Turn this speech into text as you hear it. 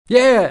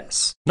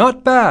Yes,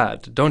 not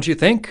bad, don't you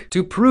think?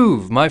 To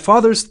prove my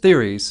father's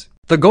theories.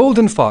 The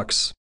golden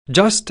fox,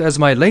 just as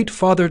my late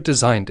father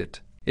designed it.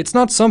 It's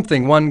not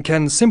something one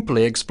can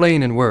simply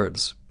explain in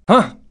words.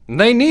 Huh,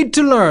 they need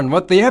to learn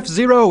what the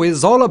F-Zero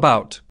is all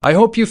about. I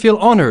hope you feel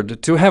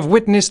honored to have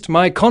witnessed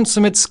my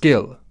consummate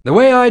skill. The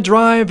way I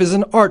drive is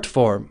an art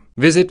form.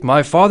 Visit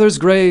my father's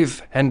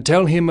grave and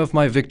tell him of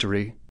my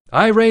victory.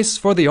 I race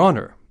for the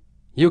honor.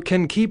 You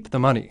can keep the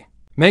money.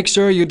 Make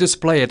sure you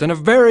display it in a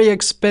very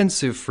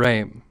expensive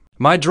frame.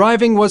 My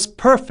driving was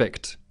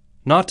perfect.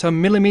 Not a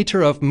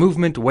millimeter of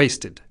movement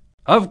wasted.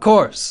 Of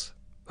course.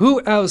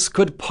 Who else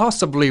could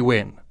possibly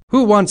win?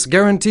 Who wants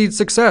guaranteed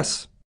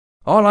success?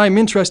 All I'm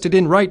interested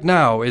in right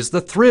now is the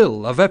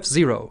thrill of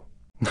F-Zero.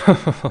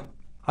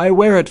 I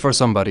wear it for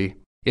somebody.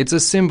 It's a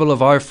symbol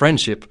of our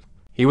friendship.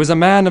 He was a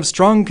man of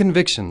strong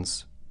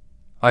convictions.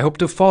 I hope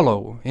to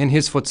follow in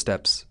his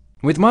footsteps.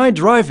 With my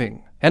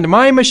driving and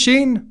my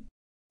machine,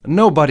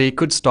 nobody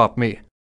could stop me.